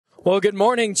Well, good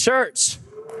morning, church.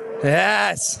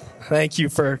 Yes. Thank you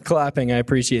for clapping. I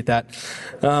appreciate that.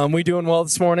 We doing well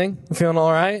this morning? Feeling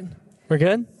all right? We're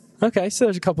good? Okay, so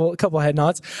there's a couple head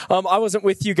nods. I wasn't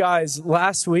with you guys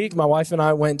last week. My wife and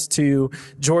I went to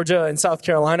Georgia and South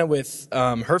Carolina with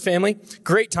her family.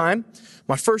 Great time.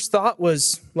 My first thought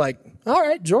was like, all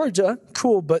right, Georgia,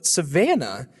 cool, but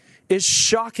Savannah is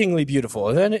shockingly beautiful.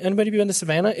 Has anybody been to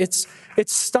Savannah? It's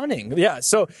stunning. Yeah,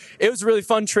 so it was a really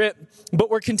fun trip, but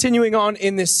we're continuing on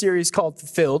in this series called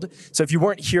Fulfilled. So if you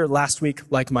weren't here last week,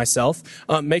 like myself,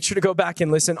 make sure to go back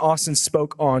and listen. Austin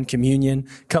spoke on communion,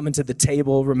 coming to the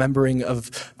table, remembering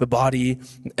of the body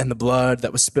and the blood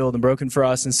that was spilled and broken for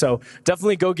us. And so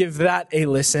definitely go give that a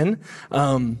listen.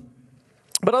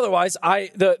 But otherwise,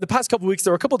 the past couple of weeks,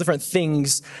 there were a couple of different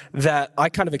things that I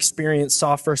kind of experienced,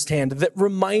 saw firsthand, that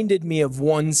reminded me of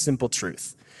one simple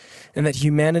truth, and that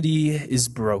humanity is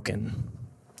broken.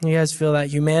 You guys feel that?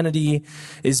 Humanity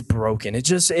is broken.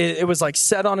 It was like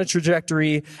set on a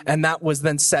trajectory, and that was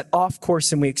then set off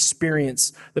course, and we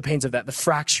experience the pains of that, the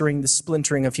fracturing, the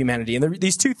splintering of humanity. And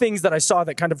these two things that I saw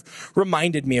that kind of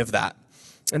reminded me of that.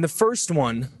 And the first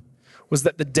one was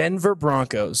that the Denver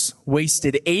Broncos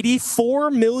wasted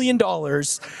 $84 million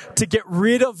to get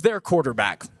rid of their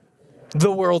quarterback.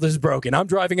 The world is broken. I'm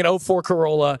driving an 04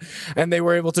 Corolla, and they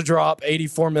were able to drop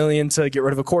 $84 million to get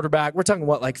rid of a quarterback. We're talking,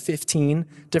 like 15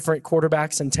 different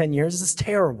quarterbacks in 10 years? This is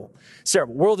terrible. It's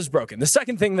terrible. World is broken. The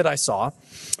second thing that I saw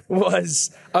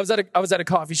was I was at a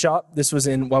coffee shop. This was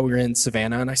while we were in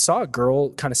Savannah, and I saw a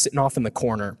girl kind of sitting off in the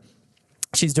corner.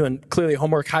 She's doing clearly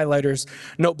homework, highlighters,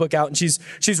 notebook out, and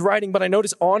she's writing. But I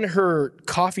noticed on her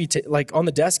coffee, like on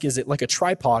the desk, is it like a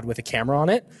tripod with a camera on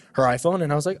it, her iPhone.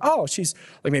 And I was like, oh, she's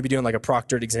like maybe doing like a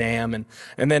proctored exam.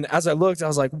 And then as I looked, I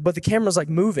was like, but the camera's like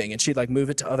moving, and she'd like move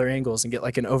it to other angles and get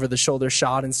like an over the shoulder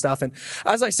shot and stuff. And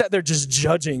as I sat there just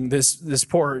judging this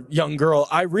poor young girl,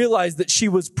 I realized that she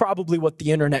was probably what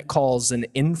the internet calls an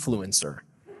influencer.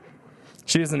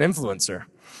 She is an influencer.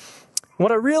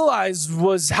 What I realized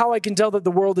was how I can tell that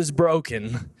the world is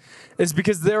broken is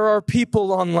because there are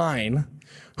people online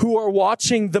who are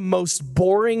watching the most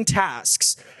boring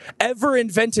tasks ever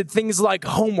invented, things like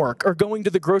homework or going to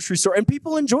the grocery store, and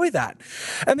people enjoy that.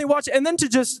 And they watch, and then to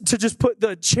just put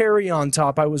the cherry on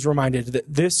top, I was reminded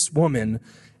that this woman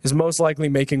is most likely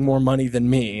making more money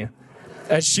than me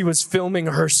as she was filming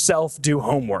herself do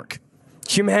homework.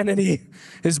 Humanity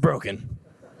is broken.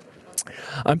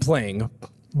 I'm playing.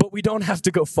 But we don't have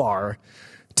to go far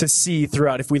to see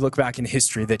throughout, if we look back in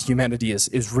history, that humanity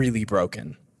is really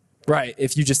broken. Right?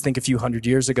 If you just think a few hundred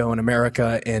years ago in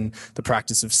America in the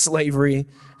practice of slavery,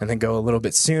 and then go a little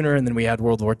bit sooner, and then we had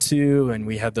World War II, and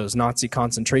we had those Nazi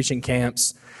concentration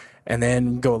camps, and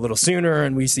then go a little sooner,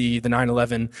 and we see the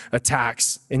 9/11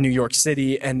 attacks in New York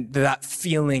City, and that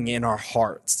feeling in our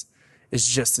hearts is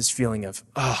just this feeling of,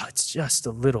 it's just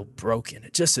a little broken.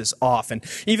 It just is off. And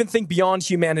even think beyond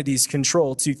humanity's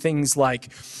control to things like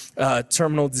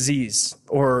terminal disease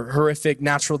or horrific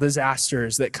natural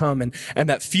disasters that come. And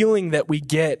that feeling that we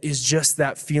get is just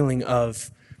that feeling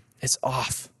of, it's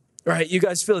off. Right? You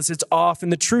guys feel this, it's off.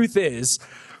 And the truth is,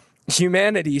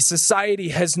 humanity, society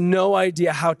has no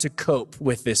idea how to cope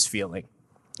with this feeling.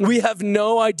 We have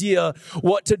no idea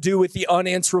what to do with the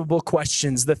unanswerable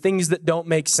questions, the things that don't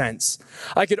make sense.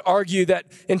 I could argue that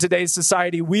in today's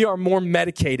society, we are more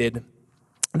medicated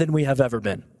than we have ever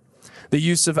been. The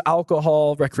use of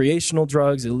alcohol, recreational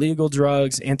drugs, illegal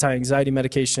drugs, anti-anxiety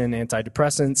medication,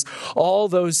 antidepressants, all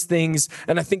those things.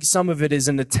 And I think some of it is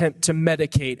an attempt to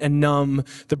medicate and numb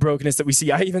the brokenness that we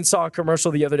see. I even saw a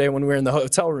commercial the other day when we were in the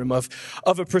hotel room of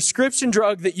a prescription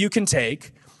drug that you can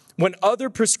take when other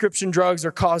prescription drugs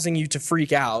are causing you to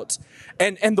freak out,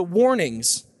 and the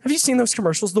warnings. Have you seen those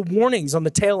commercials? The warnings on the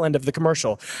tail end of the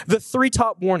commercial. The 3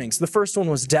 top warnings. The first one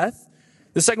was death.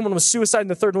 The second one was suicide.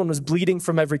 And the third one was bleeding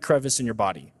from every crevice in your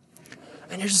body.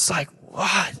 And you're just like,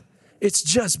 what? It's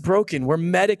just broken. We're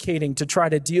medicating to try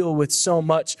to deal with so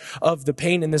much of the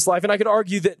pain in this life. And I could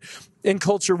argue that in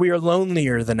culture, we are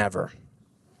lonelier than ever.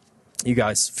 You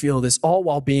guys feel this, all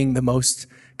while being the most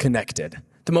connected.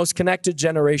 The most connected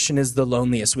generation is the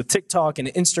loneliest. With TikTok and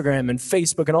Instagram and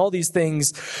Facebook and all these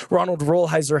things, Ronald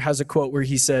Rolheiser has a quote where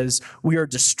he says, "We are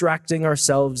distracting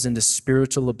ourselves into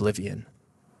spiritual oblivion."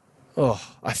 Oh,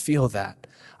 I feel that.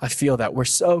 We're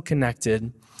so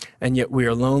connected, and yet we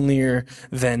are lonelier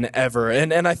than ever.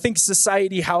 And I think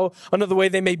society, another way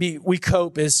we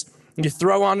cope is you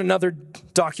throw on another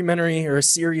documentary or a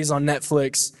series on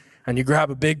Netflix, and you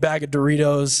grab a big bag of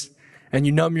Doritos, and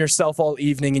you numb yourself all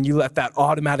evening, and you let that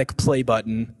automatic play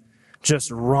button just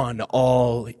run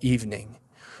all evening.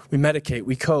 We medicate,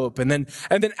 we cope. And then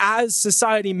as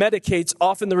society medicates,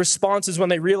 often the response is when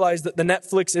they realize that the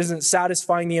Netflix isn't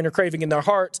satisfying the inner craving in their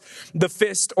heart, the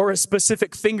fist or a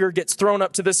specific finger gets thrown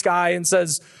up to the sky and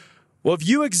says, well, if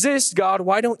you exist, God,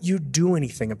 why don't you do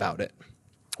anything about it?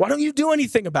 Why don't you do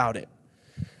anything about it?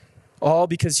 All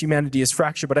because humanity is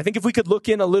fractured. But I think if we could look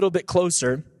in a little bit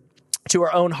closer to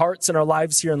our own hearts and our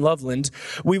lives here in Loveland,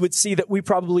 we would see that we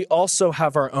probably also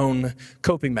have our own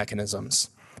coping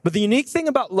mechanisms. But the unique thing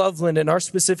about Loveland and our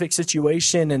specific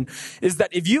situation is that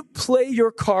if you play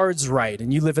your cards right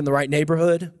and you live in the right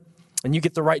neighborhood and you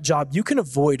get the right job, you can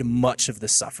avoid much of the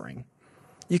suffering.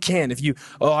 You can. If you,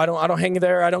 I don't hang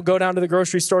there. I don't go down to the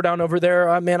grocery store down over there.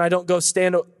 I don't go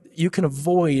stand. You can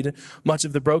avoid much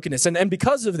of the brokenness. And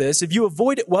because of this, if you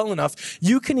avoid it well enough,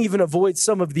 you can even avoid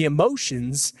some of the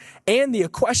emotions and the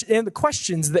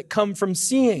questions that come from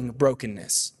seeing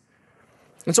brokenness.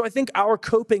 And so I think our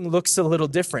coping looks a little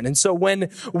different. And so when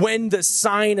the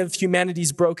sign of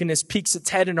humanity's brokenness peaks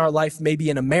its head in our life, maybe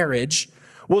in a marriage,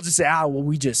 we'll just say,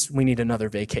 we need another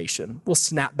vacation. We'll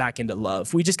snap back into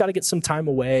love. We just got to get some time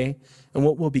away and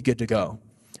we'll be good to go.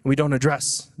 And we don't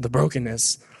address the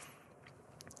brokenness.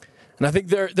 And I think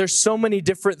there's so many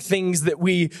different things that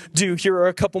we do. Here are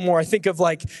a couple more. I think of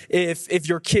like if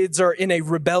your kids are in a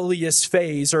rebellious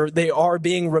phase or they are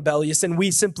being rebellious and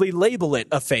we simply label it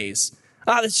a phase.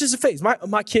 It's just a phase.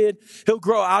 My kid, he'll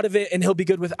grow out of it and he'll be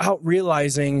good without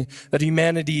realizing that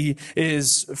humanity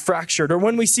is fractured. Or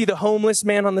when we see the homeless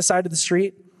man on the side of the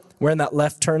street, we're in that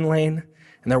left turn lane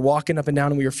and they're walking up and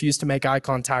down and we refuse to make eye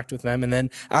contact with them. And then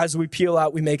as we peel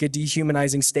out, we make a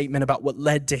dehumanizing statement about what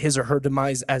led to his or her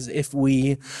demise as if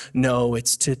we know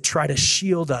it's to try to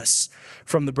shield us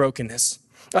from the brokenness.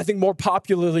 I think more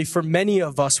popularly for many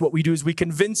of us, what we do is we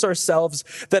convince ourselves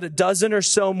that a dozen or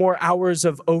so more hours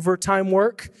of overtime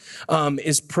work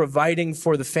is providing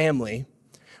for the family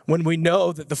when we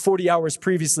know that the 40 hours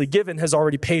previously given has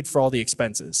already paid for all the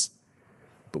expenses.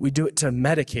 But we do it to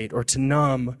medicate or to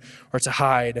numb or to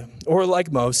hide. Or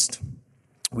like most,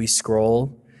 we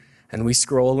scroll and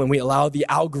we allow the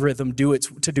algorithm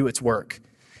to do its work.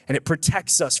 And it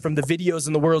protects us from the videos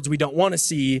and the worlds we don't want to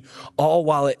see, all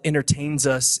while it entertains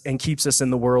us and keeps us in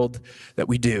the world that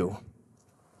we do.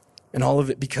 And all of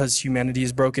it because humanity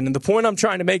is broken. And the point I'm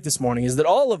trying to make this morning is that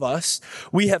all of us,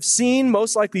 we have seen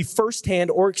most likely firsthand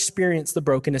or experienced the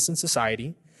brokenness in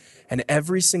society. And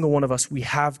every single one of us, we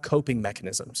have coping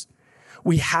mechanisms.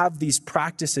 We have these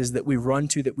practices that we run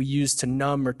to, that we use to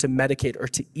numb or to medicate or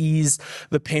to ease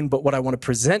the pain. But what I want to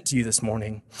present to you this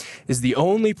morning is the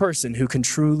only person who can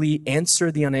truly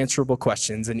answer the unanswerable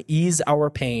questions and ease our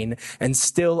pain and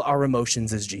still our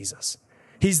emotions is Jesus.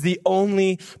 He's the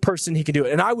only person he can do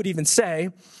it. And I would even say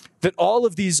that all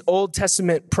of these Old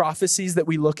Testament prophecies that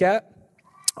we look at,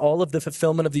 all of the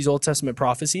fulfillment of these Old Testament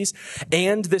prophecies,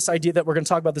 and this idea that we're going to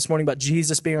talk about this morning about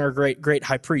Jesus being our great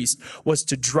high priest, was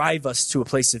to drive us to a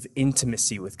place of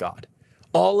intimacy with God.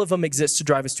 All of them exist to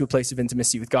drive us to a place of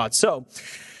intimacy with God. So,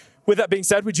 with that being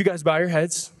said, would you guys bow your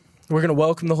heads? We're going to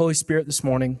welcome the Holy Spirit this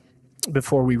morning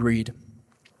before we read.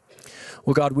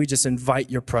 Well, God, we just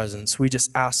invite your presence. We just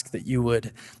ask that you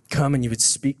would come and you would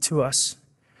speak to us.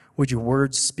 Would your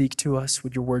word speak to us?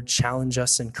 Would your word challenge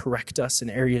us and correct us in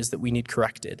areas that we need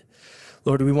corrected?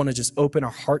 Lord, we want to just open our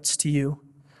hearts to you.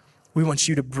 We want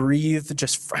you to breathe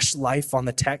just fresh life on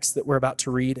the text that we're about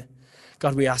to read.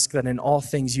 God, we ask that in all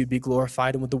things you'd be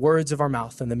glorified, and with the words of our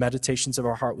mouth and the meditations of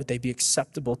our heart, would they be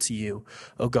acceptable to you,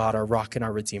 O God, our rock and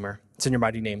our redeemer. It's in your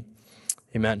mighty name.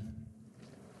 Amen.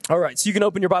 All right, so you can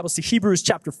open your Bibles to Hebrews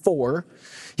chapter 4.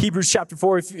 Hebrews chapter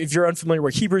 4, if you're unfamiliar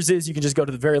where Hebrews is, you can just go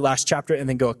to the very last chapter and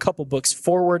then go a couple books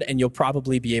forward, and you'll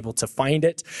probably be able to find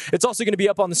it. It's also going to be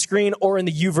up on the screen or in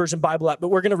the YouVersion Bible app, but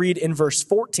we're going to read in verse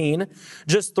 14.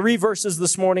 Just 3 verses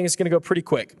this morning. It's going to go pretty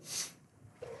quick.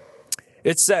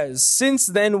 It says, "Since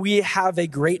then we have a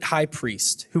great high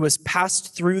priest who has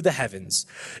passed through the heavens,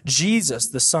 Jesus,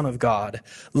 the Son of God.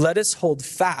 Let us hold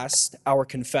fast our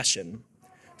confession.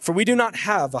 For we do not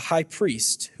have a high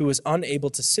priest who is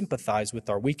unable to sympathize with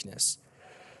our weakness,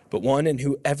 but one in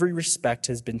whom every respect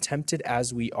has been tempted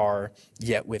as we are,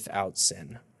 yet without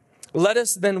sin. Let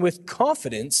us then with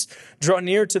confidence draw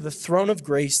near to the throne of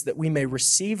grace that we may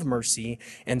receive mercy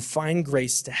and find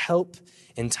grace to help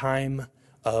in time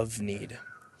of need."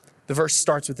 The verse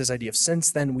starts with this idea of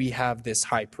since then we have this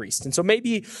high priest. And so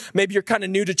maybe you're kind of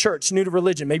new to church, new to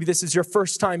religion. Maybe this is your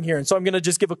first time here. And so I'm going to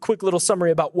just give a quick little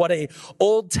summary about what a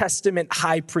Old Testament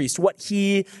high priest, what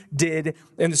he did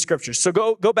in the scriptures. So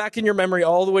go back in your memory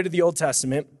all the way to the Old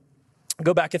Testament.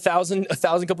 Go back a thousand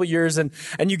couple years, and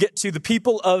you get to the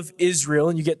people of Israel,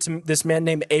 and you get to this man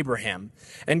named Abraham.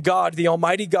 And God, the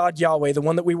Almighty God, Yahweh, the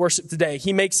one that we worship today,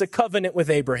 he makes a covenant with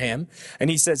Abraham, and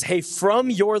he says, hey, from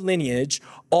your lineage,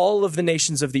 all of the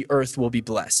nations of the earth will be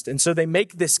blessed. And so they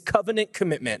make this covenant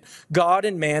commitment, God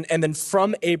and man, and then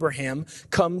from Abraham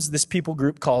comes this people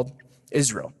group called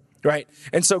Israel. Right?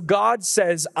 And so God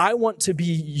says, I want to be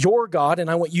your God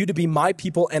and I want you to be my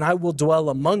people and I will dwell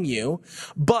among you.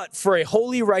 But for a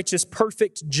holy, righteous,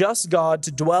 perfect, just God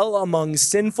to dwell among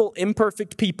sinful,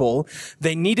 imperfect people,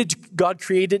 God needed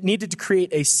to create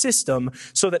a system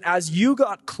so that as you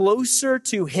got closer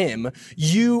to him,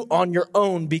 you on your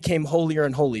own became holier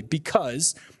and holy.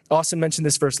 Because, Austin mentioned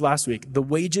this verse last week, the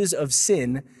wages of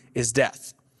sin is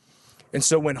death. And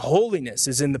so when holiness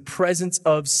is in the presence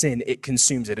of sin, it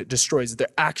consumes it. It destroys it. There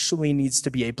actually needs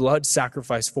to be a blood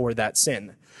sacrifice for that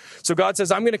sin. So God says,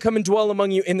 I'm going to come and dwell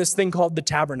among you in this thing called the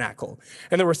tabernacle.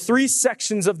 And there were 3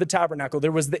 sections of the tabernacle.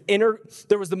 There was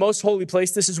the most holy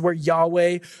place. This is where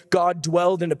Yahweh, God,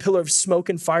 dwelled in a pillar of smoke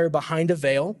and fire behind a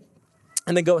veil.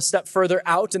 And then go a step further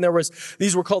out, and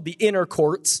these were called the inner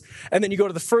courts. And then you go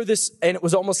to the furthest, and it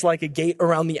was almost like a gate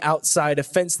around the outside, a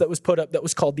fence that was put up that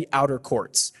was called the outer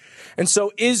courts. And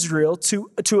so Israel,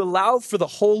 to allow for the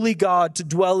holy God to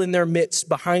dwell in their midst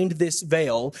behind this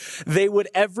veil, they would,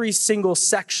 every single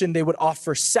section, they would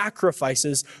offer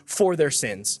sacrifices for their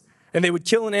sins. And they would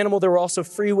kill an animal. There were also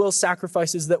free will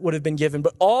sacrifices that would have been given.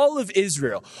 But all of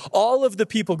Israel, all of the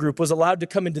people group was allowed to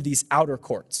come into these outer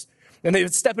courts. And they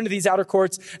would step into these outer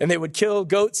courts and they would kill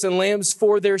goats and lambs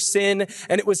for their sin.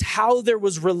 And it was how there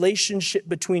was relationship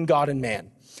between God and man.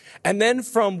 And then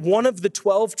from one of the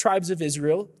 12 tribes of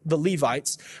Israel, the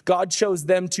Levites, God chose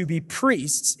them to be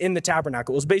priests in the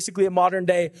tabernacle. It was basically a modern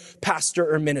day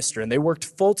pastor or minister. And they worked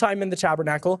full time in the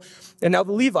tabernacle. And now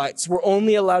the Levites were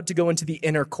only allowed to go into the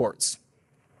inner courts.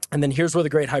 And then here's where the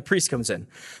great high priest comes in.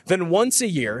 Then once a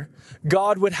year,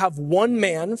 God would have one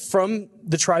man from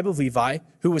the tribe of Levi,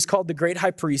 who was called the great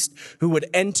high priest, who would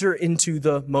enter into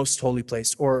the most holy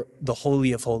place, or the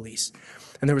Holy of Holies.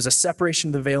 And there was a separation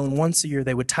of the veil, and once a year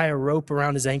they would tie a rope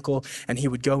around his ankle, and he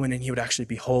would go in and he would actually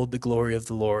behold the glory of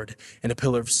the Lord in a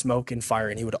pillar of smoke and fire,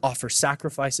 and he would offer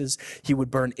sacrifices. He would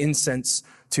burn incense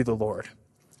to the Lord.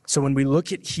 So when we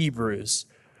look at Hebrews,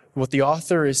 what the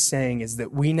author is saying is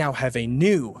that we now have a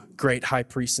new great high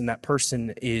priest, and that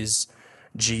person is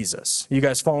Jesus. You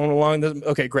guys following along?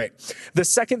 Okay, great. The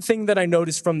second thing that I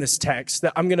noticed from this text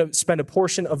that I'm going to spend a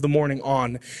portion of the morning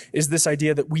on is this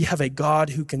idea that we have a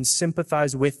God who can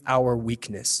sympathize with our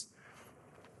weakness.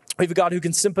 We have a God who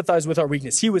can sympathize with our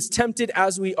weakness. He was tempted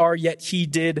as we are, yet he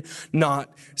did not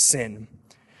sin.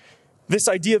 This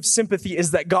idea of sympathy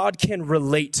is that God can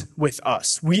relate with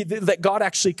us. That God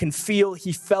actually can feel,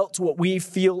 he felt what we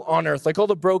feel on earth. Like all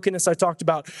the brokenness I talked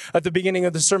about at the beginning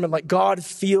of the sermon, like God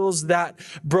feels that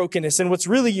brokenness. And what's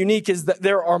really unique is that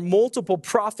there are multiple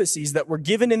prophecies that were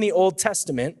given in the Old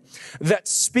Testament that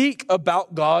speak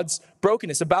about God's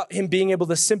brokenness, about him being able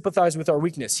to sympathize with our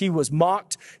weakness. He was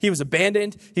mocked, he was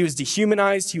abandoned, he was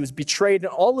dehumanized, he was betrayed.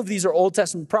 And all of these are Old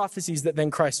Testament prophecies that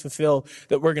then Christ fulfilled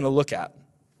that we're going to look at.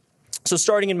 So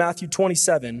starting in Matthew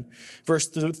 27, verse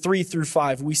 3 through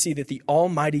 5, we see that the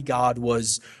Almighty God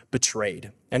was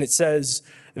betrayed. And it says,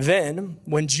 then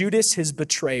when Judas, his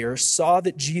betrayer, saw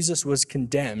that Jesus was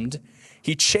condemned,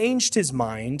 he changed his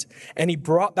mind and he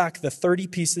brought back the 30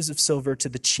 pieces of silver to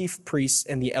the chief priests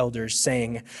and the elders,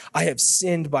 saying, I have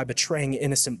sinned by betraying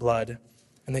innocent blood.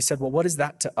 And they said, well, what is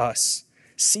that to us?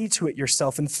 See to it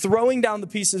yourself. And throwing down the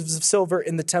pieces of silver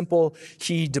in the temple,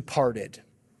 he departed.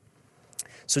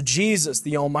 So Jesus,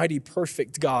 the almighty,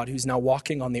 perfect God, who's now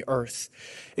walking on the earth,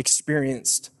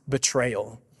 experienced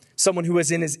betrayal. Someone who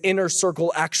was in his inner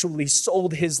circle actually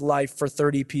sold his life for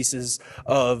 30 pieces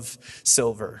of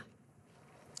silver.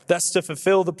 That's to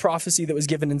fulfill the prophecy that was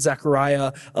given in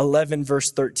Zechariah 11,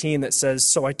 verse 13, that says,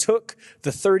 so I took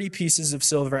the 30 pieces of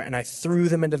silver and I threw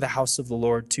them into the house of the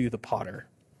Lord to the potter.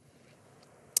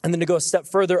 And then to go a step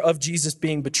further of Jesus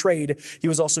being betrayed, he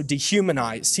was also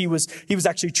dehumanized. He was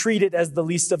actually treated as the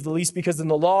least of the least, because in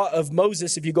the law of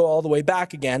Moses, if you go all the way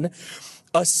back again,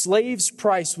 a slave's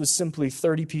price was simply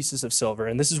 30 pieces of silver.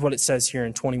 And this is what it says here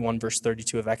in 21 verse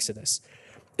 32 of Exodus.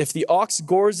 If the ox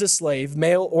gores a slave,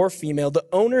 male or female, the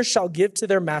owner shall give to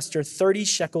their master 30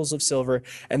 shekels of silver,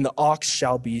 and the ox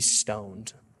shall be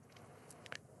stoned.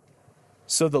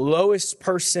 So the lowest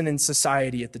person in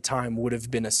society at the time would have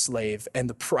been a slave, and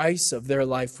the price of their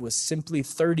life was simply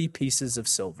 30 pieces of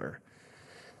silver.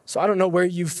 So I don't know where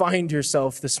you find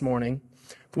yourself this morning,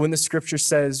 but when the scripture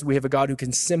says we have a God who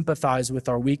can sympathize with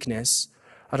our weakness,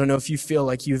 I don't know if you feel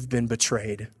like you've been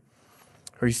betrayed,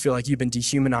 or you feel like you've been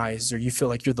dehumanized, or you feel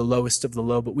like you're the lowest of the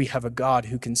low, but we have a God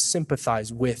who can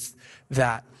sympathize with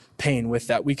that pain, with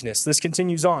that weakness. This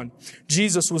continues on.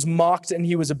 Jesus was mocked and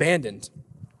he was abandoned.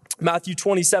 Matthew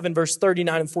 27, verse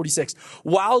 39 and 46.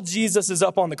 While Jesus is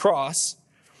up on the cross,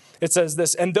 it says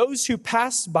this, and those who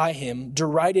passed by him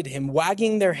derided him,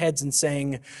 wagging their heads and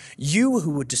saying, you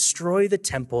who would destroy the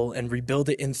temple and rebuild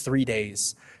it in 3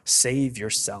 days, save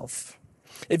yourself.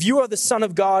 If you are the Son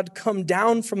of God, come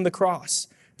down from the cross.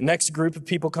 The next group of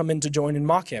people come in to join and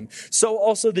mock him. So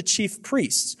also the chief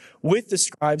priests with the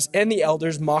scribes and the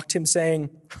elders mocked him,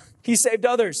 saying, he saved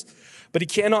others, but he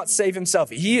cannot save himself.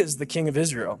 He is the King of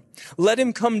Israel. Let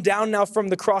him come down now from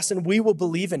the cross and we will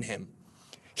believe in him.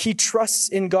 He trusts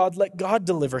in God. Let God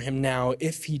deliver him now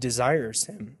if he desires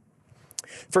him.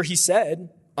 For he said,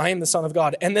 I am the Son of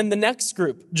God. And then the next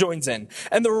group joins in.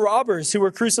 And the robbers who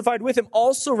were crucified with him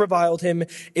also reviled him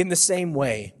in the same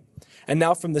way. And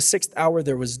now from the 6th hour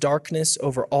there was darkness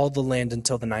over all the land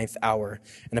until the 9th hour.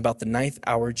 And about the 9th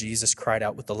hour Jesus cried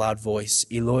out with a loud voice,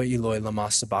 Eloi, Eloi, lama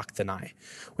sabachthani,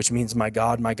 which means, my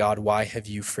God, why have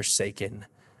you forsaken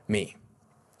me?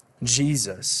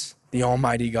 Jesus, the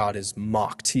Almighty God, is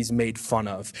mocked. He's made fun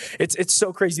of. It's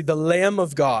so crazy. The Lamb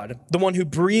of God, the one who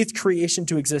breathed creation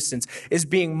to existence, is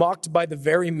being mocked by the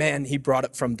very man he brought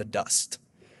up from the dust.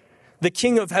 The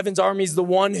King of heaven's armies, the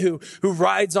one who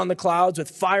rides on the clouds with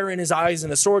fire in his eyes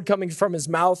and a sword coming from his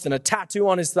mouth and a tattoo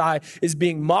on his thigh, is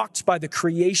being mocked by the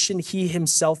creation he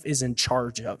himself is in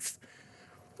charge of.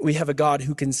 We have a God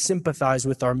who can sympathize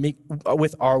with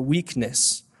our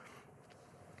weakness.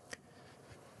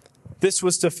 This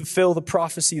was to fulfill the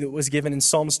prophecy that was given in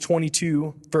Psalms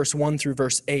 22, verse 1 through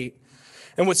verse 8.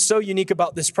 And what's so unique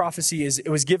about this prophecy is it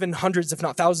was given hundreds, if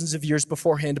not thousands of years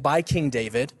beforehand by King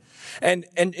David. And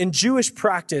in Jewish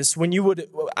practice,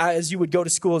 as you would go to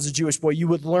school as a Jewish boy, you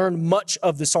would learn much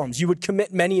of the Psalms. You would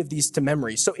commit many of these to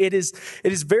memory. So it is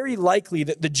very likely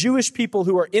that the Jewish people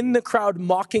who are in the crowd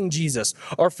mocking Jesus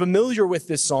are familiar with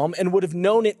this psalm and would have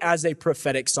known it as a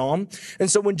prophetic psalm.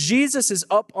 And so when Jesus is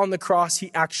up on the cross,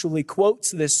 he actually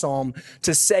quotes this psalm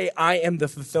to say, I am the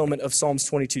fulfillment of Psalms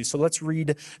 22. So let's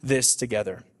read this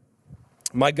together.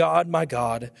 My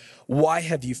God, why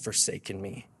have you forsaken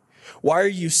me? Why are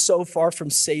you so far from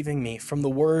saving me from the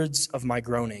words of my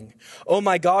groaning? Oh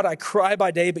my God, I cry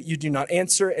by day, but you do not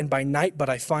answer, and by night, but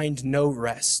I find no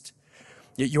rest.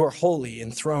 Yet you are holy,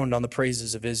 enthroned on the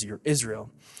praises of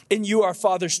Israel. In you our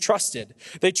fathers trusted.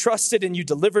 They trusted and you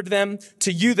delivered them.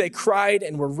 To you they cried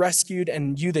and were rescued,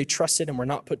 and you they trusted and were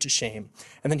not put to shame.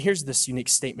 And then here's this unique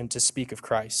statement to speak of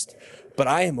Christ. But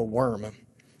I am a worm,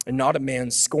 and not a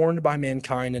man, scorned by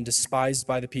mankind and despised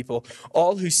by the people.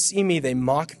 All who see me, they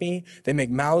mock me, they make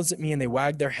mouths at me, and they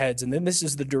wag their heads. And then this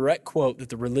is the direct quote that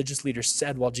the religious leaders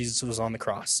said while Jesus was on the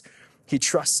cross. He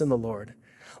trusts in the Lord.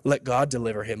 Let God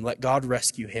deliver him. Let God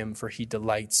rescue him, for he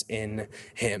delights in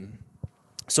him.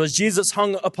 So as Jesus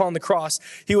hung upon the cross,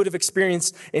 he would have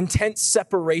experienced intense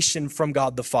separation from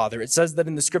God the Father. It says that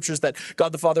in the scriptures that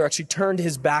God the Father actually turned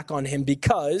his back on him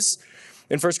because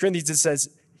in 1 Corinthians it says,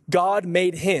 God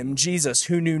made him, Jesus,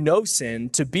 who knew no sin,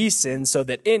 to be sin so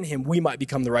that in him we might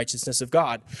become the righteousness of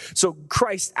God. So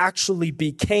Christ actually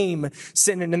became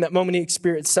sin, and in that moment he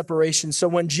experienced separation. So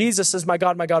when Jesus says, my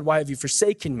God, why have you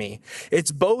forsaken me?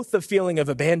 It's both a feeling of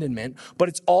abandonment, but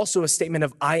it's also a statement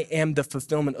of I am the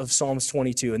fulfillment of Psalms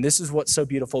 22. And this is what's so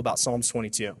beautiful about Psalms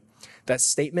 22. That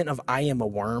statement of I am a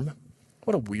worm.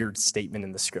 What a weird statement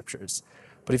in the scriptures.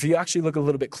 But if you actually look a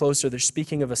little bit closer, they're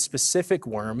speaking of a specific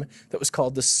worm that was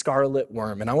called the scarlet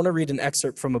worm. And I want to read an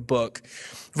excerpt from a book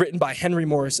written by Henry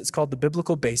Morris. It's called The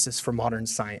Biblical Basis for Modern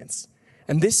Science.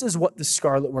 And this is what the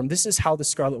scarlet worm, this is how the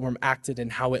scarlet worm acted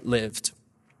and how it lived.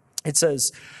 It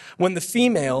says, when the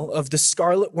female of the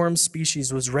scarlet worm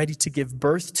species was ready to give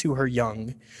birth to her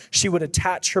young, she would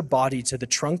attach her body to the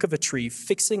trunk of a tree,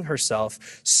 fixing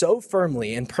herself so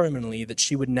firmly and permanently that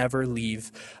she would never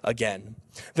leave again.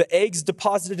 The eggs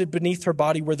deposited beneath her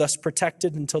body were thus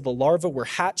protected until the larvae were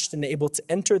hatched and able to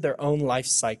enter their own life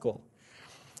cycle.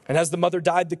 And as the mother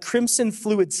died, the crimson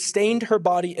fluid stained her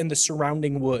body and the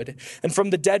surrounding wood. And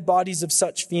from the dead bodies of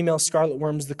such female scarlet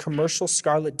worms, the commercial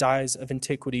scarlet dyes of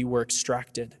antiquity were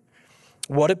extracted.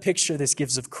 What a picture this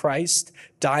gives of Christ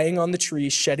dying on the tree,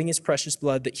 shedding his precious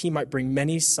blood that he might bring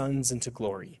many sons into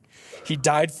glory. He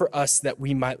died for us that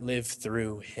we might live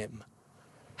through him.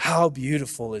 How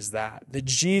beautiful is that? That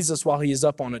Jesus, while he is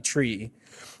up on a tree,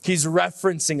 he's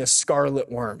referencing a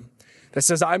scarlet worm that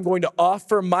says, I'm going to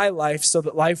offer my life so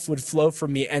that life would flow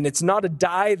from me. And it's not a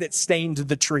dye that stained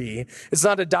the tree. It's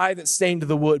not a dye that stained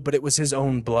the wood, but it was his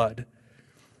own blood.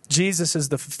 Jesus is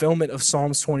the fulfillment of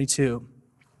Psalms 22.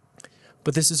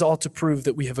 But this is all to prove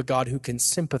that we have a God who can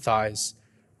sympathize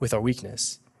with our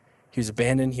weakness. He was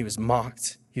abandoned. He was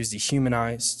mocked. He was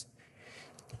dehumanized.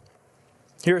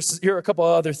 Here are a couple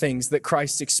of other things that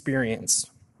Christ experienced.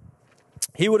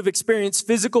 He would have experienced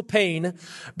physical pain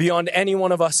beyond any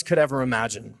one of us could ever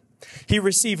imagine. He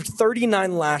received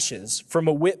 39 lashes from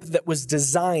a whip that was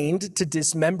designed to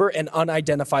dismember and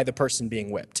unidentify the person being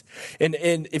whipped. And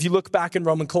if you look back in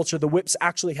Roman culture, the whips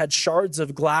actually had shards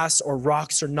of glass or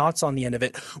rocks or knots on the end of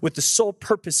it with the sole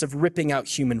purpose of ripping out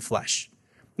human flesh.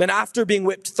 Then after being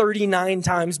whipped 39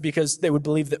 times, because they would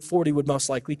believe that 40 would most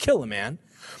likely kill a man,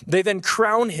 they then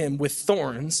crown him with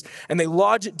thorns, and they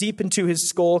lodge it deep into his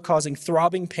skull, causing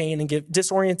throbbing pain and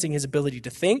disorienting his ability to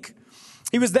think.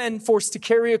 He was then forced to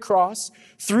carry a cross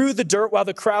through the dirt while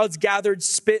the crowds gathered,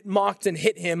 spit, mocked, and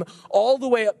hit him all the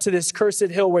way up to this cursed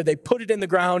hill where they put it in the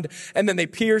ground, and then they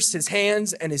pierced his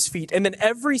hands and his feet. And then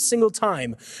every single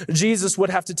time Jesus would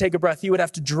have to take a breath, he would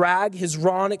have to drag his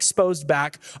raw and exposed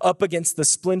back up against the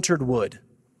splintered wood.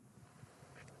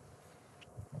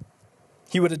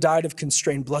 He would have died of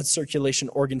constrained blood circulation,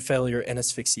 organ failure, and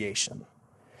asphyxiation.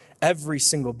 Every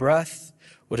single breath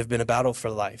would have been a battle for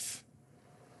life.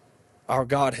 Our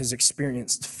God has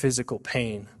experienced physical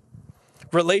pain.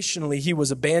 Relationally, he was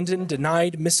abandoned,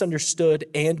 denied, misunderstood,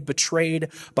 and betrayed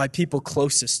by people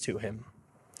closest to him.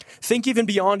 Think even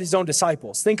beyond his own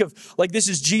disciples. Think of like this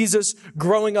is Jesus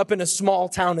growing up in a small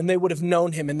town, and they would have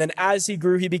known him. And then as he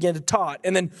grew, he began to taught.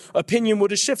 And then opinion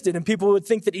would have shifted, and people would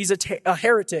think that he's a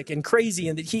heretic and crazy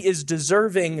and that he is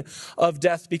deserving of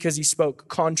death because he spoke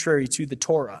contrary to the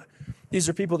Torah. These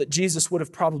are people that Jesus would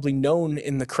have probably known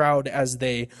in the crowd as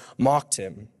they mocked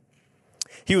him.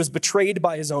 He was betrayed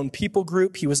by his own people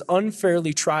group. He was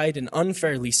unfairly tried and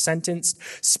unfairly sentenced.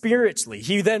 Spiritually,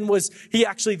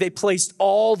 they placed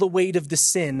all the weight of the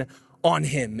sin on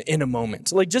him in a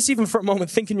moment. Like just even for a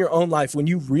moment, think in your own life when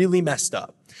you really messed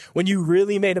up, when you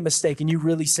really made a mistake and you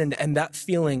really sinned, and that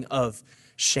feeling of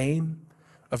shame,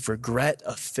 of regret,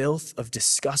 of filth, of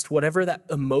disgust, whatever that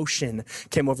emotion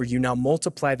came over you, now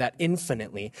multiply that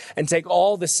infinitely and take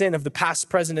all the sin of the past,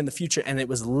 present, and the future, and it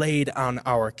was laid on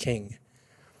our King.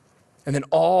 And then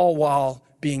all while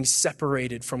being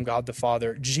separated from God the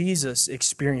Father, Jesus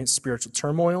experienced spiritual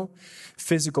turmoil,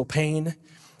 physical pain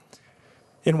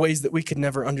in ways that we could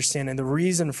never understand. And the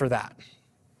reason for that,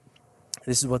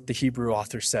 this is what the Hebrew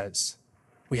author says.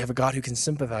 We have a God who can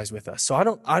sympathize with us. So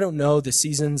I don't know the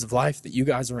seasons of life that you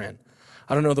guys are in.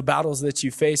 I don't know the battles that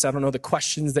you face. I don't know the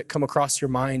questions that come across your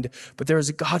mind, but there is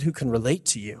a God who can relate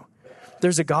to you.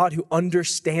 There's a God who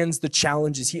understands the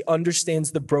challenges. He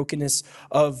understands the brokenness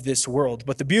of this world.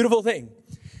 But the beautiful thing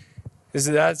is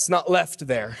that it's not left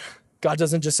there. God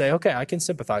doesn't just say, okay, I can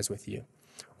sympathize with you.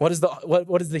 What does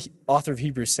the author of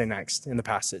Hebrews say next in the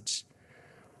passage?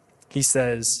 He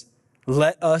says,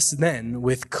 let us then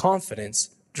with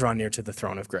confidence draw near to the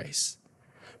throne of grace.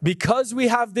 Because we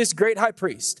have this great high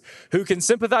priest who can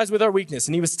sympathize with our weakness,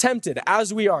 and he was tempted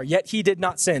as we are, yet he did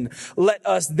not sin. Let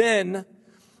us then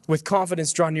with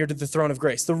confidence draw near to the throne of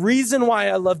grace. The reason why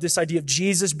I love this idea of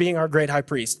Jesus being our great high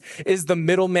priest is the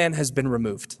middleman has been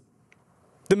removed.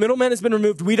 The middleman has been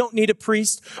removed. We don't need a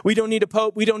priest. We don't need a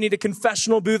pope. We don't need a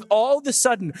confessional booth. All of a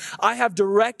sudden, I have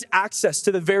direct access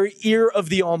to the very ear of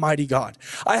the Almighty God.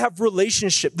 I have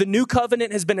relationship. The new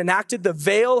covenant has been enacted. The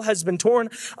veil has been torn.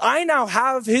 I now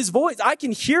have his voice. I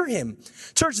can hear him.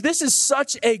 Church, this is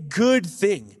such a good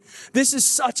thing. This is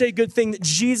such a good thing that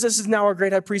Jesus is now our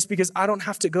great high priest because I don't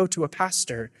have to go to a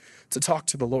pastor to talk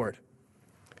to the Lord.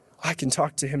 I can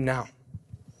talk to him now.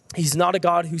 He's not a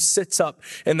God who sits up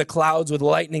in the clouds with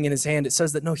lightning in his hand. It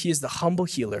says that, no, he is the humble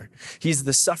healer. He's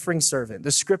the suffering servant.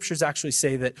 The scriptures actually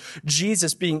say that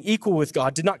Jesus, being equal with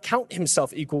God, did not count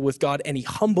himself equal with God, and he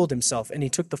humbled himself, and he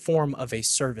took the form of a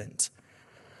servant.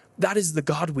 That is the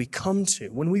God we come to.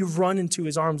 When we run into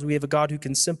his arms, we have a God who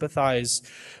can sympathize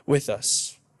with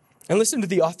us. And listen to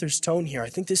the author's tone here. I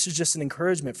think this is just an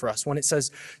encouragement for us when it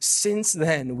says, since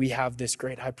then we have this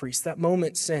great high priest. That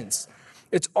moment since.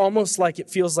 It's almost like it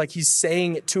feels like he's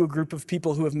saying it to a group of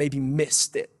people who have maybe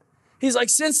missed it. He's like,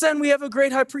 since then we have a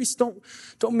great high priest. Don't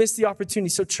miss the opportunity.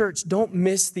 So church, don't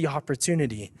miss the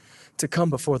opportunity to come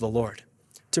before the Lord,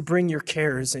 to bring your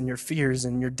cares and your fears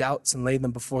and your doubts and lay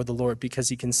them before the Lord because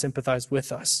he can sympathize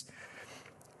with us.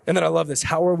 And then I love this.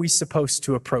 How are we supposed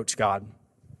to approach God?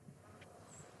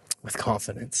 With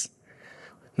confidence,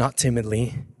 not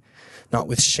timidly, not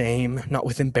with shame, not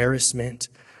with embarrassment,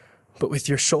 but with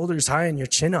your shoulders high and your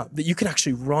chin up, that you can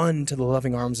actually run to the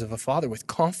loving arms of a father with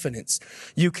confidence.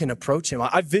 You can approach him.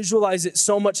 I visualize it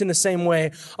so much in the same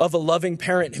way of a loving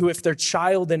parent who, if their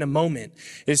child in a moment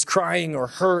is crying or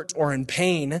hurt or in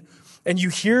pain, and you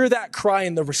hear that cry,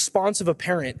 and the response of a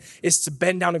parent is to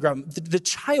bend down and grab them. The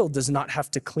child does not have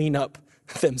to clean up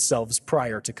themselves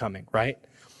prior to coming, right?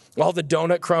 All the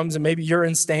donut crumbs and maybe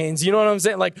urine stains. You know what I'm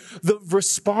saying? Like, the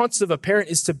response of a parent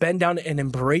is to bend down and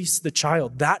embrace the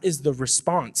child. That is the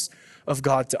response of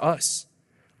God to us.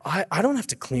 I don't have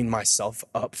to clean myself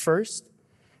up first.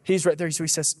 He's right there. So he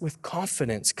says, with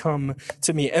confidence, come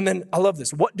to me. And then I love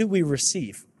this. What do we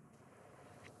receive?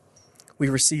 We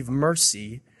receive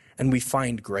mercy and we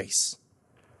find grace.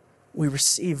 We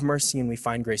receive mercy and we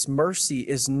find grace. Mercy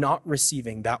is not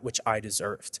receiving that which I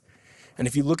deserved. And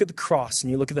if you look at the cross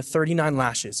and you look at the 39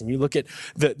 lashes and you look at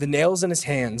the nails in his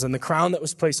hands and the crown that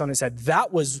was placed on his head,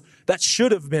 that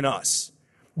should have been us.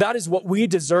 That is what we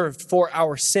deserved for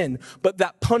our sin. But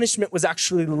that punishment was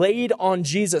actually laid on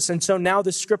Jesus. And so now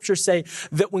the scriptures say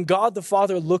that when God the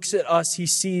Father looks at us, he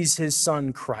sees his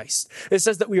son Christ. It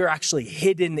says that we are actually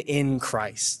hidden in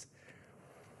Christ.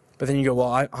 But then you go,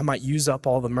 well, I might use up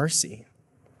all the mercy.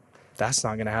 That's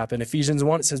not going to happen. Ephesians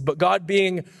 1, it says, but God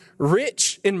being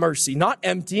rich in mercy, not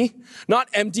empty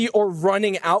or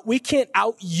running out. We can't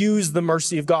outuse the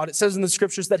mercy of God. It says in the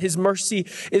scriptures that his mercy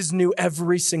is new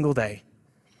every single day.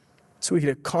 So we get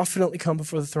to confidently come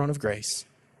before the throne of grace,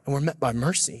 and we're met by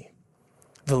mercy.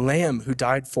 The Lamb who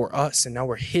died for us, and now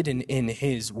we're hidden in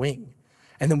his wing.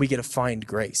 And then we get to find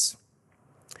grace.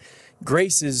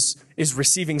 Grace is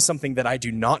receiving something that I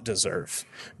do not deserve.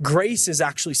 Grace is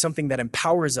actually something that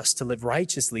empowers us to live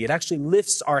righteously. It actually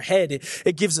lifts our head.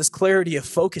 It gives us clarity of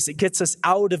focus. It gets us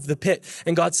out of the pit.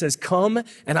 And God says, come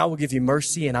and I will give you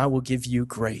mercy and I will give you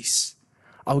grace.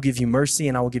 I will give you mercy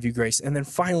and I will give you grace. And then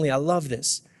finally, I love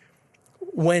this.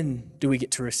 When do we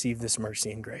get to receive this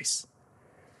mercy and grace?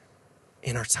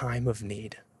 In our time of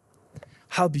need.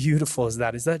 How beautiful is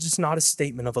that? Is that just not a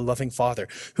statement of a loving Father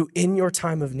who in your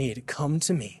time of need, come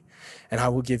to me and I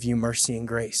will give you mercy and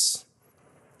grace.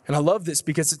 And I love this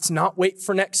because it's not wait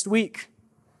for next week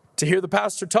to hear the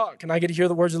pastor talk and I get to hear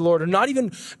the words of the Lord, or not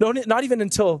even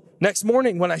until next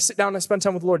morning when I sit down and I spend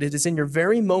time with the Lord. It is in your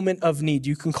very moment of need.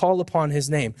 You can call upon his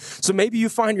name. So maybe you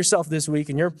find yourself this week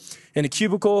and you're in a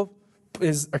cubicle.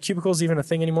 Are cubicles even a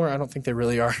thing anymore? I don't think they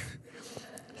really are.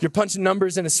 You're punching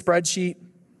numbers in a spreadsheet,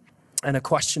 and a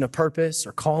question of purpose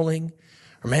or calling,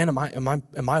 or man,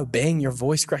 am I obeying your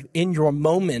voice correct? In your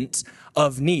moment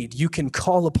of need, you can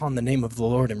call upon the name of the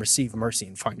Lord and receive mercy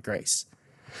and find grace.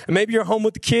 And maybe you're home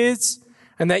with the kids,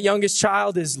 and that youngest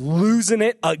child is losing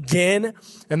it again,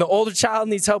 and the older child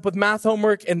needs help with math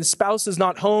homework, and the spouse is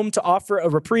not home to offer a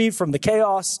reprieve from the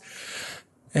chaos.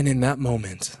 And in that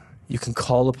moment, you can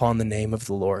call upon the name of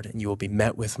the Lord, and you will be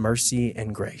met with mercy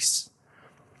and grace.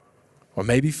 Or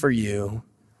maybe for you,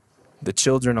 the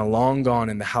children are long gone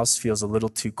and the house feels a little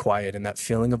too quiet, and that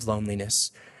feeling of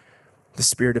loneliness, the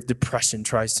spirit of depression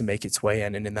tries to make its way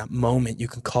in. And in that moment, you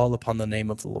can call upon the name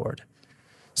of the Lord.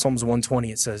 Psalms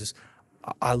 120, it says,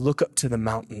 I look up to the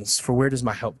mountains, for where does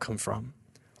my help come from?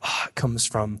 It comes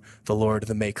from the Lord,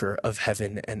 the maker of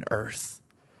heaven and earth.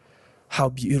 How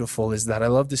beautiful is that? I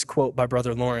love this quote by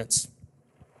Brother Lawrence.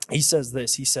 He says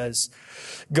this, he says,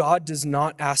 God does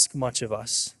not ask much of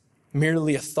us.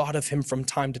 Merely a thought of him from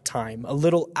time to time, a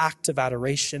little act of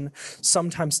adoration,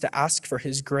 sometimes to ask for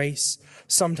his grace,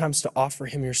 sometimes to offer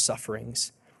him your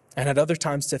sufferings, and at other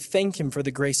times to thank him for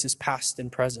the graces past and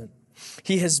present.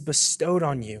 He has bestowed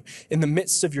on you in the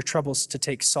midst of your troubles to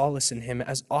take solace in him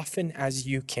as often as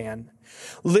you can.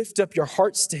 Lift up your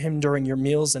hearts to him during your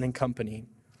meals and in company.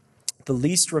 The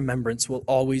least remembrance will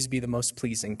always be the most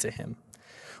pleasing to him.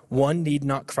 One need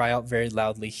not cry out very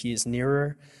loudly. He is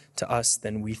nearer to us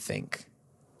than we think.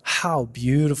 How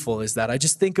beautiful is that? I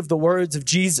just think of the words of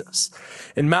Jesus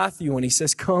in Matthew when he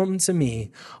says, come to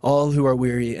me, all who are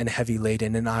weary and heavy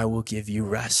laden, and I will give you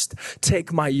rest.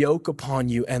 Take my yoke upon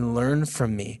you and learn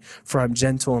from me, for I'm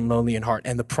gentle and lowly in heart,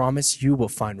 and the promise you will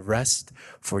find rest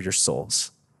for your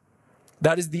souls.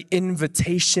 That is the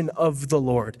invitation of the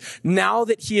Lord. Now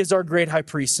that he is our great high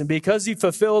priest, and because he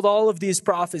fulfilled all of these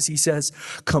prophecies, he says,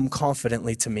 come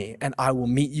confidently to me, and I will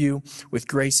meet you with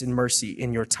grace and mercy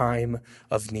in your time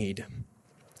of need.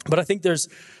 But I think there's,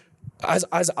 as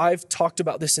I've talked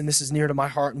about this, and this is near to my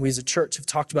heart, and we as a church have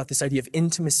talked about this idea of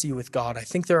intimacy with God, I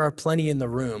think there are plenty in the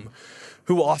room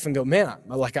who will often go, man,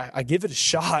 I give it a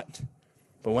shot.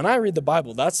 But when I read the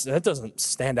Bible, that doesn't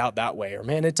stand out that way. Or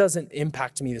man, it doesn't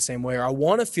impact me the same way. Or I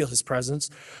want to feel his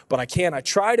presence, but I can't. I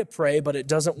try to pray, but it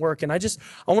doesn't work. And I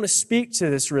want to speak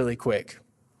to this really quick.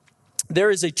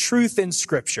 There is a truth in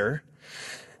Scripture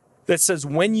that says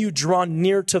when you draw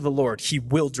near to the Lord, he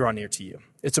will draw near to you.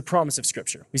 It's a promise of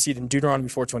Scripture. We see it in Deuteronomy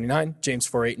 4:29, James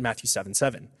 4:8, and Matthew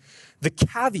 7:7. The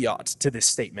caveat to this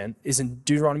statement is in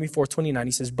Deuteronomy 4:29.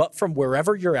 He says, but from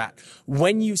wherever you're at,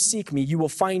 when you seek me, you will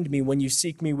find me when you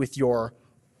seek me with your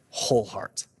whole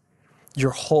heart.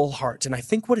 Your whole heart. And I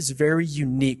think what is very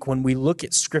unique when we look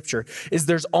at Scripture is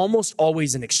there's almost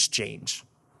always an exchange.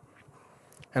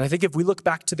 And I think if we look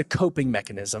back to the coping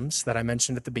mechanisms that I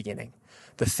mentioned at the beginning,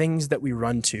 the things that we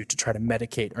run to try to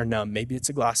medicate or numb, maybe it's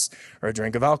a glass or a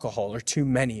drink of alcohol or too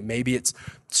many, maybe it's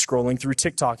scrolling through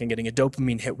TikTok and getting a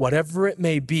dopamine hit, whatever it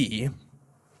may be,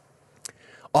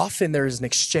 often there is an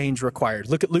exchange required.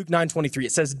 Look at Luke 9:23.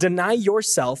 It says, deny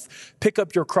yourself, pick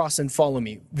up your cross and follow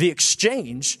me. The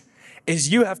exchange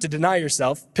is you have to deny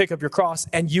yourself, pick up your cross,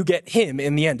 and you get him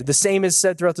in the end. The same is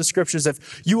said throughout the Scriptures of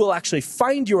you will actually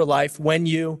find your life when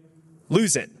you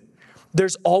lose it.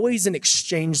 There's always an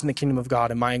exchange in the kingdom of God.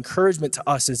 And my encouragement to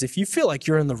us is if you feel like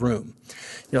you're in the room,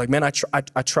 you're like, man, I try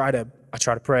to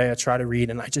pray, I try to read,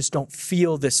 and I just don't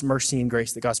feel this mercy and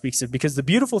grace that God speaks of. Because the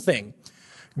beautiful thing,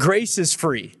 grace is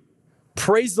free.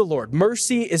 Praise the Lord.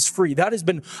 Mercy is free. That has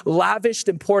been lavished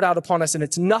and poured out upon us, and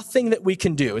it's nothing that we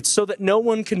can do. It's so that no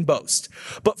one can boast.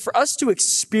 But for us to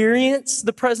experience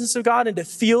the presence of God and to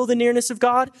feel the nearness of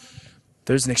God,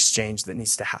 there's an exchange that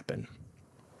needs to happen.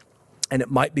 And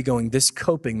it might be going, this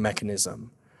coping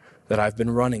mechanism that I've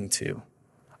been running to,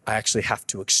 I actually have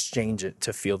to exchange it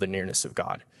to feel the nearness of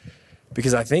God.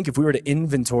 Because I think if we were to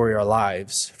inventory our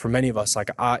lives, for many of us,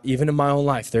 even in my own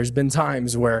life, there's been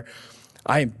times where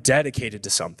I am dedicated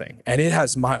to something and it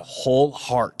has my whole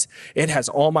heart.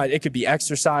 It could be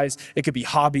exercise, it could be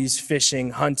hobbies,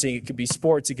 fishing, hunting, it could be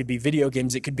sports, it could be video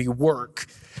games, it could be work.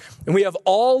 And we have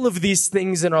all of these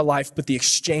things in our life, but the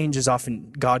exchange is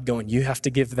often God going, you have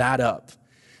to give that up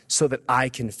so that I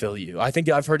can fill you. I think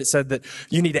I've heard it said that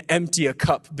you need to empty a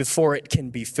cup before it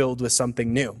can be filled with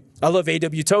something new. I love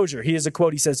A.W. Tozer. He has a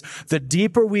quote. He says, the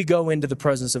deeper we go into the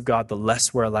presence of God, the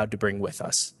less we're allowed to bring with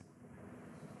us.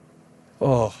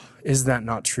 Oh, is that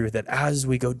not true? That as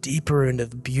we go deeper into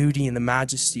the beauty and the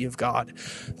majesty of God,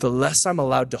 the less I'm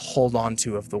allowed to hold on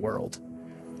to of the world.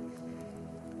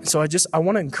 So I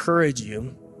want to encourage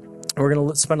you. We're going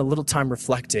to spend a little time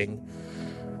reflecting.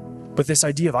 But this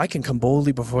idea of I can come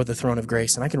boldly before the throne of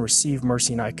grace and I can receive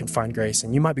mercy and I can find grace.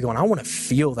 And you might be going, I want to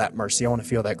feel that mercy. I want to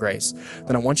feel that grace.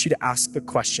 Then I want you to ask the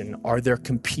question, are there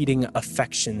competing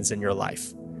affections in your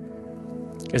life?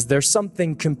 Is there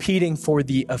something competing for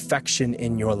the affection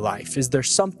in your life? Is there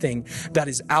something that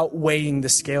is outweighing the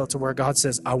scale to where God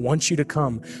says, I want you to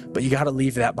come, but you got to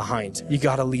leave that behind. You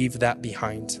got to leave that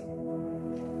behind.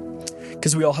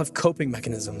 Because we all have coping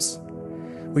mechanisms.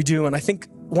 We do. And I think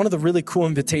one of the really cool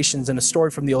invitations in a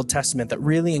story from the Old Testament that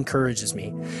really encourages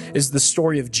me is the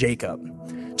story of Jacob.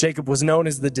 Jacob was known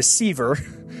as the deceiver,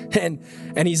 and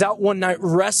he's out one night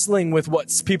wrestling with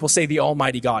what people say the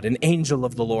Almighty God, an angel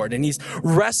of the Lord. And he's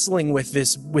wrestling with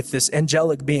this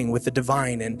angelic being, with the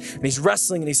divine. And he's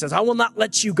wrestling and he says, I will not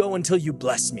let you go until you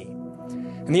bless me.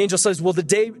 And the angel says, well, the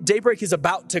daybreak is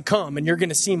about to come and you're going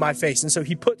to see my face. And so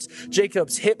he puts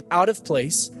Jacob's hip out of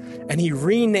place and he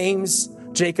renames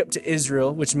Jacob to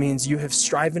Israel, which means you have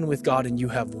striven with God and you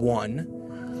have won.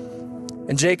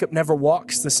 And Jacob never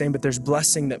walks the same, but there's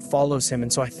blessing that follows him.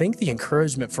 And so I think the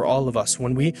encouragement for all of us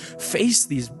when we face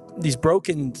these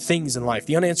broken things in life,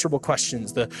 the unanswerable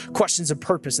questions, the questions of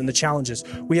purpose and the challenges,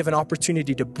 we have an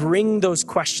opportunity to bring those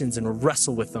questions and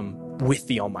wrestle with them with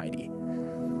the Almighty.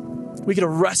 We get to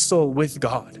wrestle with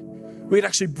God. We could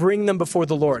actually bring them before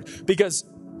the Lord, because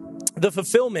the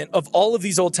fulfillment of all of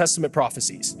these Old Testament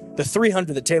prophecies, the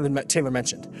 300 that Taylor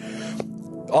mentioned,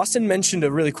 Austin mentioned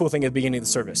a really cool thing at the beginning of the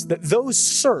service, that those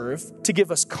serve to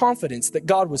give us confidence that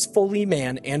God was fully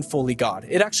man and fully God.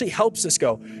 It actually helps us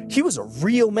go, he was a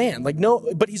real man,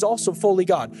 but he's also fully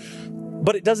God.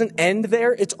 But it doesn't end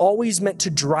there. It's always meant to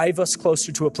drive us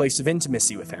closer to a place of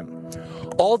intimacy with him.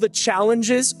 All the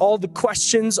challenges, all the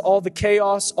questions, all the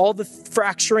chaos, all the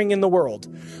fracturing in the world,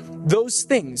 those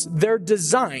things, their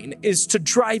design is to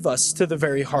drive us to the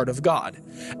very heart of God.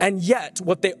 And yet,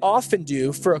 what they often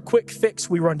do, for a quick fix,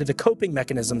 we run to the coping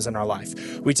mechanisms in our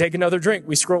life. We take another drink,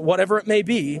 we scroll, whatever it may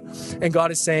be, and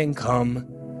God is saying,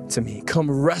 come to me. Come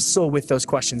wrestle with those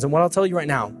questions. And what I'll tell you right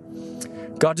now,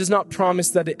 God does not promise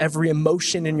that every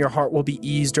emotion in your heart will be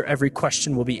eased or every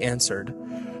question will be answered,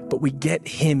 but we get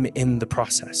him in the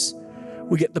process.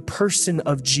 We get the person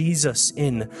of Jesus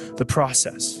in the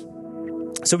process.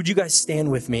 So would you guys stand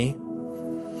with me?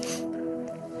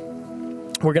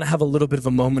 We're going to have a little bit of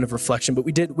a moment of reflection, but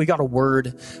we got a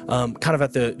word kind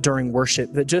of during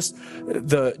worship that just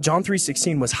the John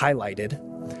 3:16 was highlighted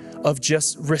of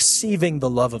just receiving the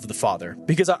love of the Father.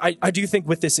 Because I do think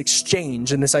with this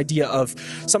exchange and this idea of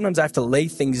sometimes I have to lay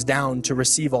things down to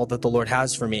receive all that the Lord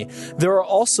has for me, there are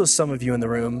also some of you in the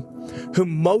room who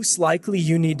most likely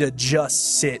you need to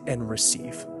just sit and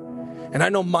receive. And I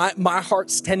know my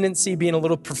heart's tendency, being a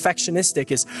little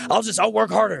perfectionistic, is I'll work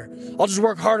harder. I'll just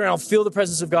work harder and I'll feel the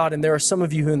presence of God. And there are some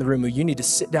of you who in the room who you need to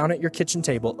sit down at your kitchen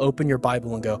table, open your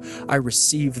Bible and go, I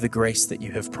receive the grace that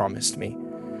you have promised me.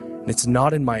 And it's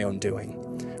not in my own doing.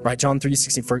 Right? John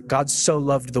 3:16, for God so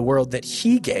loved the world that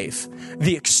he gave.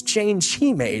 The exchange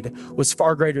he made was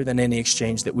far greater than any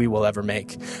exchange that we will ever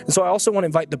make. And so I also want to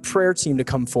invite the prayer team to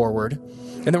come forward.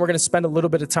 And then we're going to spend a little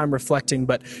bit of time reflecting.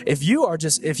 But if you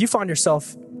find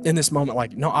yourself in this moment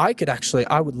like, no, I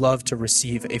would love to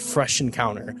receive a fresh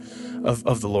encounter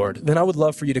of the Lord, then I would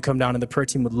love for you to come down and the prayer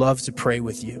team would love to pray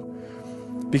with you.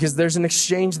 Because there's an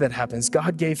exchange that happens.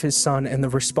 God gave his son, and the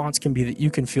response can be that you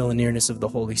can feel the nearness of the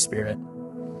Holy Spirit.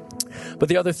 But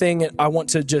the other thing I want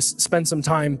to just spend some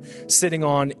time sitting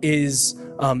on is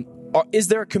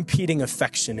there a competing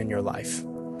affection in your life?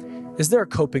 Is there a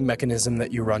coping mechanism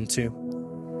that you run to?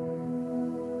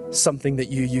 Something that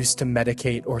you use to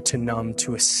medicate or to numb,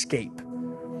 to escape?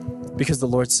 Because the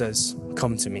Lord says,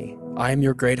 come to me. I am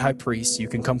your great high priest. You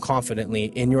can come confidently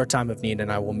in your time of need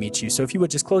and I will meet you. So if you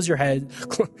would just close your head,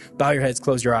 bow your heads,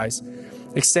 close your eyes,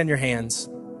 extend your hands,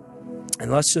 and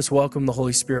let's just welcome the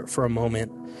Holy Spirit for a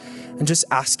moment and just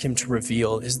ask him to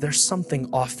reveal, is there something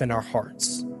off in our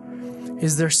hearts?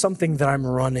 Is there something that I'm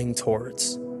running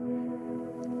towards?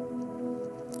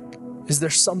 Is there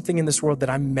something in this world that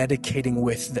I'm medicating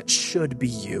with that should be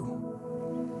you?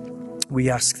 We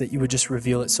ask that you would just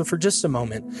reveal it. So for just a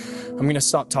moment, I'm going to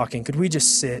stop talking. Could we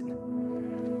just sit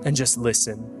and just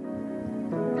listen?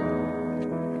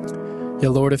 Yeah,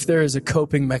 Lord, if there is a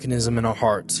coping mechanism in our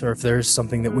hearts, or if there is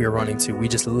something that we are running to, we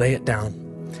just lay it down.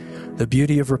 The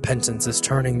beauty of repentance is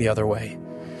turning the other way.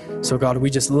 So God, we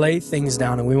just lay things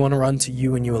down and we want to run to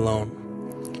you and you alone.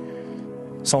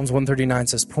 Psalms 139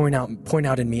 says, point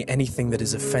out in me anything that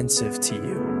is offensive to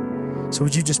you. So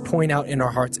would you just point out in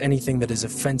our hearts anything that is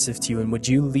offensive to you, and would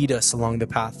you lead us along the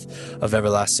path of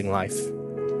everlasting life?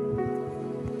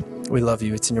 We love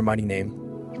you. It's in your mighty name.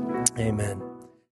 Amen.